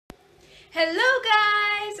Hello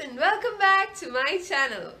guys and welcome back to my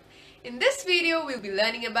channel. In this video we'll be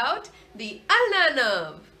learning about the ulnar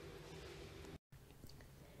nerve.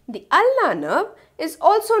 The ulnar nerve is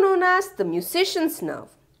also known as the musician's nerve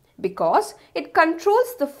because it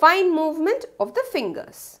controls the fine movement of the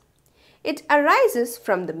fingers. It arises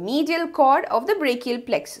from the medial cord of the brachial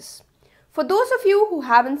plexus. For those of you who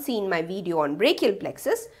haven't seen my video on brachial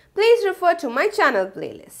plexus, please refer to my channel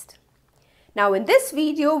playlist. Now in this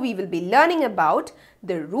video, we will be learning about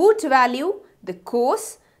the root value, the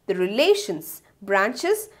cause, the relations,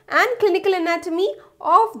 branches and clinical anatomy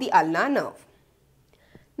of the ulnar nerve.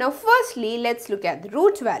 Now firstly, let's look at the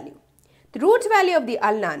root value. The root value of the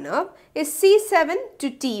ulnar nerve is C7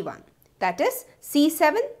 to T1, that is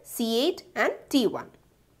C7, C8 and T1.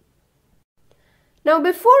 Now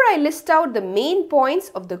before I list out the main points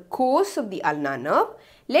of the course of the ulnar nerve,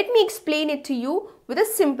 let me explain it to you with a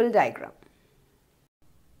simple diagram.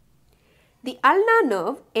 The ulnar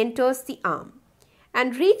nerve enters the arm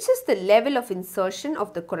and reaches the level of insertion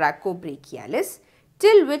of the coracobrachialis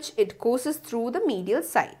till which it courses through the medial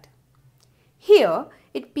side. Here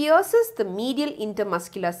it pierces the medial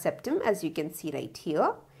intermuscular septum, as you can see right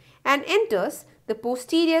here, and enters the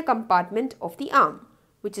posterior compartment of the arm,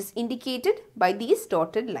 which is indicated by these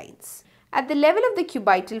dotted lines. At the level of the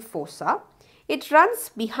cubital fossa, it runs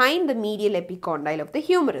behind the medial epicondyle of the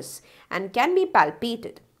humerus and can be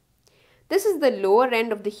palpated. This is the lower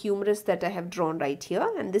end of the humerus that I have drawn right here,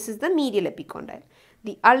 and this is the medial epicondyle.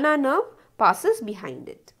 The ulnar nerve passes behind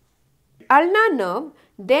it. The ulnar nerve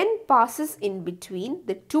then passes in between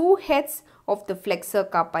the two heads of the flexor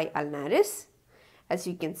carpi ulnaris, as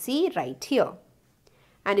you can see right here,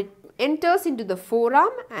 and it enters into the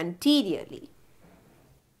forearm anteriorly.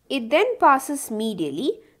 It then passes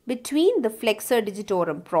medially between the flexor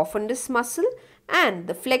digitorum profundus muscle and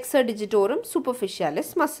the flexor digitorum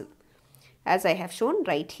superficialis muscle, as I have shown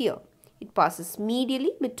right here. It passes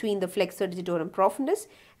medially between the flexor digitorum profundus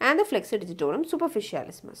and the flexor digitorum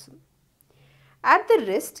superficialis muscle. At the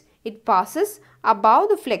wrist, it passes above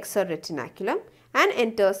the flexor retinaculum and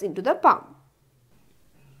enters into the palm.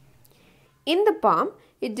 In the palm,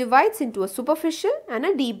 it divides into a superficial and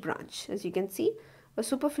a deep branch. As you can see, a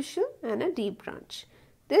superficial and a deep branch.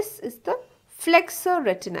 This is the flexor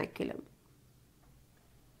retinaculum.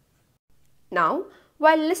 Now,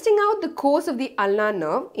 while listing out the course of the ulnar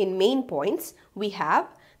nerve in main points, we have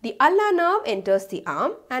the ulnar nerve enters the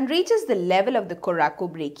arm and reaches the level of the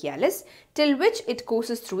coracobrachialis till which it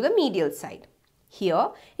courses through the medial side. Here,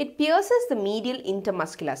 it pierces the medial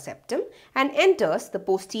intermuscular septum and enters the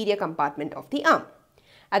posterior compartment of the arm.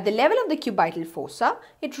 At the level of the cubital fossa,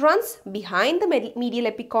 it runs behind the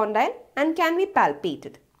medial epicondyle and can be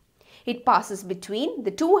palpated. It passes between the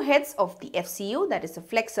two heads of the FCU, that is the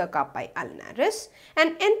flexor carpi ulnaris,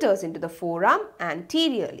 and enters into the forearm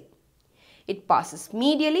anteriorly. It passes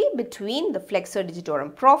medially between the flexor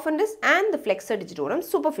digitorum profundus and the flexor digitorum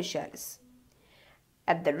superficialis.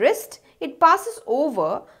 At the wrist, it passes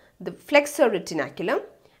over the flexor retinaculum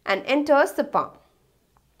and enters the palm.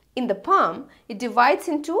 In the palm, it divides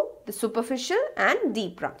into the superficial and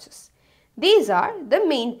deep branches. These are the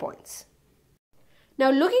main points. Now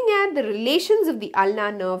looking at the relations of the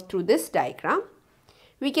ulnar nerve through this diagram,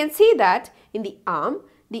 we can see that in the arm,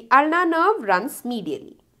 the ulnar nerve runs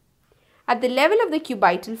medially. At the level of the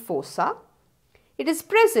cubital fossa, it is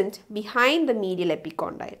present behind the medial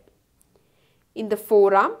epicondyle. In the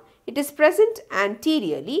forearm, it is present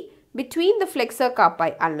anteriorly between the flexor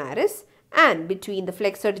carpi ulnaris and between the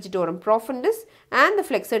flexor digitorum profundus and the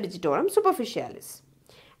flexor digitorum superficialis.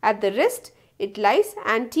 At the wrist, it lies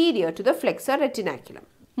anterior to the flexor retinaculum.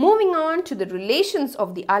 Moving on to the relations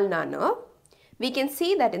of the ulnar nerve, we can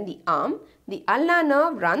see that in the arm, the ulnar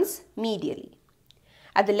nerve runs medially.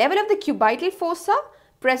 At the level of the cubital fossa,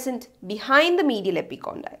 present behind the medial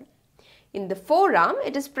epicondyle. In the forearm,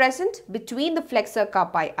 it is present between the flexor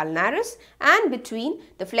carpi ulnaris and between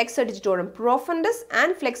the flexor digitorum profundus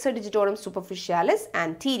and flexor digitorum superficialis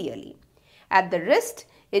anteriorly. At the wrist,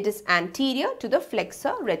 it is anterior to the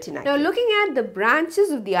flexor retinaculum. Now looking at the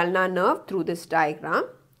branches of the ulnar nerve through this diagram,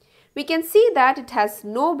 we can see that it has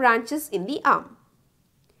no branches in the arm.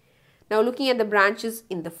 Now looking at the branches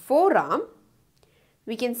in the forearm,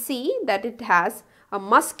 we can see that it has a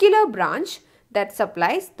muscular branch that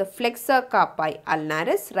supplies the flexor carpi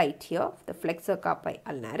ulnaris right here, the flexor carpi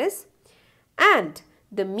ulnaris, and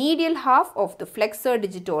the medial half of the flexor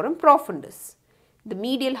digitorum profundus. The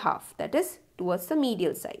medial half, that is towards the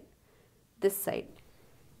medial side, this side.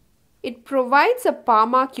 It provides a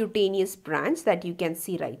palmar cutaneous branch that you can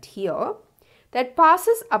see right here that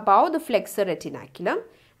passes above the flexor retinaculum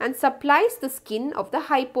and supplies the skin of the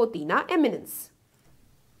hypothenar eminence.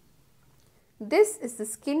 This is the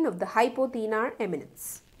skin of the hypothenar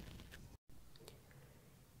eminence.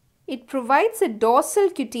 It provides a dorsal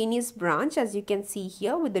cutaneous branch, as you can see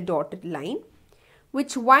here with the dotted line,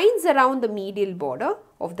 which winds around the medial border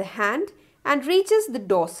of the hand and reaches the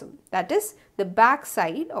dorsum, that is the back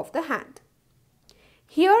side of the hand.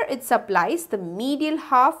 Here it supplies the medial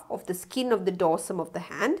half of the skin of the dorsum of the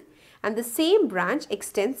hand, and the same branch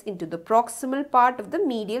extends into the proximal part of the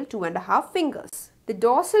medial 2.5 fingers. The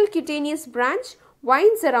dorsal cutaneous branch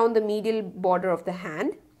winds around the medial border of the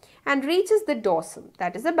hand and reaches the dorsum,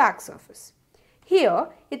 that is the back surface. Here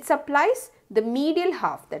it supplies the medial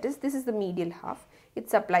half, that is, this is the medial half. It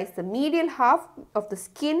supplies the medial half of the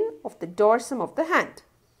skin of the dorsum of the hand,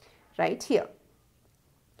 right here.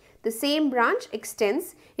 The same branch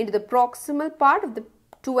extends into the proximal part of the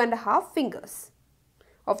 2.5 fingers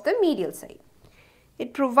of the medial side.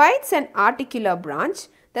 It provides an articular branch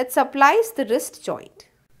that supplies the wrist joint.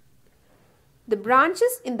 The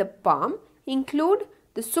branches in the palm include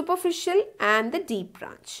the superficial and the deep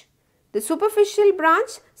branch. The superficial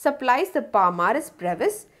branch supplies the palmaris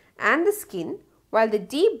brevis and the skin, while the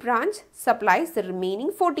deep branch supplies the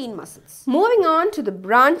remaining 14 muscles. Moving on to the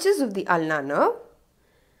branches of the ulnar nerve,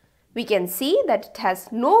 we can see that it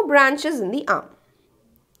has no branches in the arm.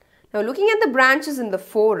 Now looking at the branches in the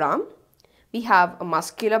forearm, we have a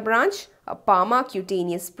muscular branch, a palmar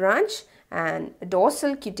cutaneous branch and a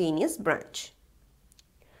dorsal cutaneous branch.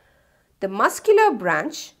 The muscular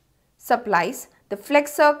branch supplies the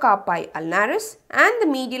flexor carpi ulnaris and the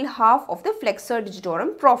medial half of the flexor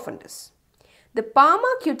digitorum profundus. The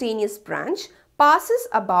palmar cutaneous branch passes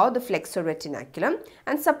above the flexor retinaculum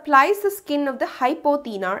and supplies the skin of the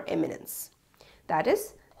hypothenar eminence, that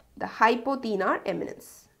is the hypothenar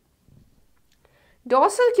eminence.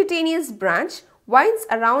 Dorsal cutaneous branch winds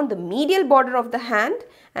around the medial border of the hand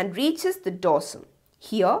and reaches the dorsum.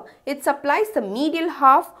 Here it supplies the medial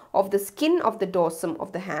half of the skin of the dorsum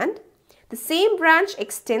of the hand. The same branch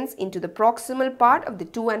extends into the proximal part of the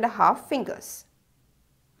 2.5 fingers.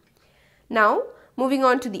 Now moving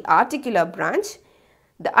on to the articular branch,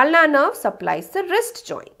 the ulnar nerve supplies the wrist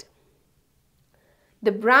joint.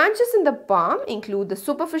 The branches in the palm include the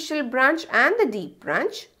superficial branch and the deep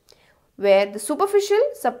branch, where the superficial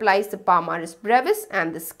supplies the palmaris brevis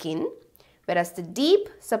and the skin, whereas the deep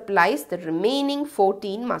supplies the remaining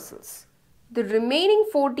 14 muscles. The remaining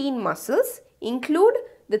 14 muscles include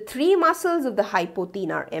the 3 muscles of the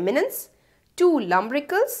hypothenar eminence, 2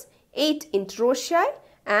 lumbricals, 8 interossei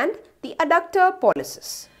and the adductor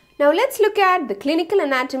pollicis. Now let's look at the clinical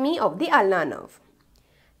anatomy of the ulnar nerve.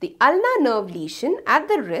 The ulnar nerve lesion at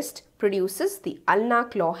the wrist produces the ulnar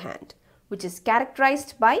claw hand, which is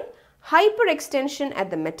characterized by hyperextension at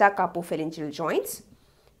the metacarpophalangeal joints.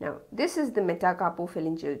 Now this is the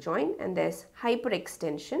metacarpophalangeal joint and there's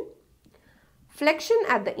hyperextension. Flexion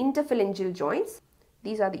at the interphalangeal joints.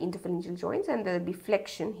 These are the interphalangeal joints and there will be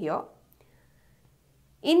flexion here.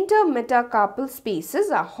 Intermetacarpal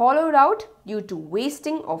spaces are hollowed out due to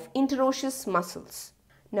wasting of interosseous muscles.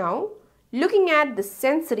 Now, looking at the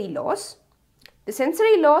sensory loss. The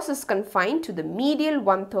sensory loss is confined to the medial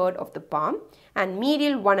 1/3 of the palm and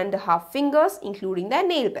medial 1.5 fingers including their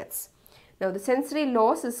nail beds. Now, the sensory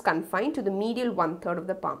loss is confined to the medial 1/3 of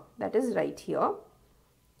the palm, that is right here,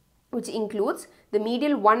 which includes the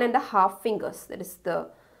medial 1.5 fingers, that is the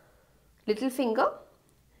little finger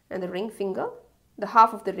and the ring finger, the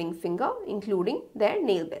half of the ring finger including their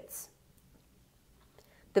nail beds.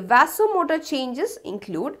 The vasomotor changes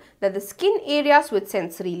include that the skin areas with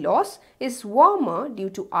sensory loss is warmer due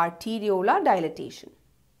to arteriolar dilatation.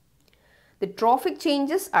 The trophic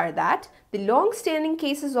changes are that the long-standing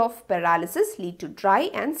cases of paralysis lead to dry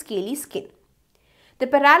and scaly skin. The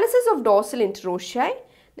paralysis of dorsal interossei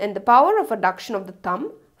and the power of adduction of the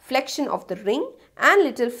thumb, flexion of the ring and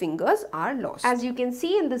little fingers are lost. As you can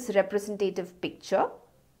see in this representative picture,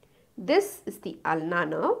 this is the ulnar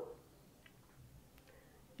nerve.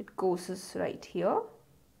 It goes right here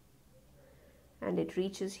and it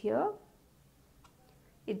reaches here.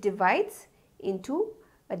 It divides into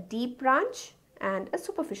a deep branch and a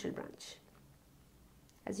superficial branch,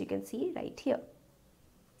 as you can see right here.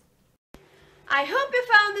 I hope you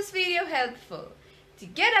found this video helpful. To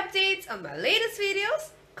get updates on my latest videos,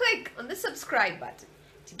 click on the subscribe button.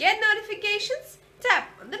 To get notifications, tap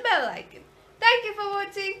on the bell icon. Thank you for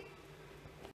watching.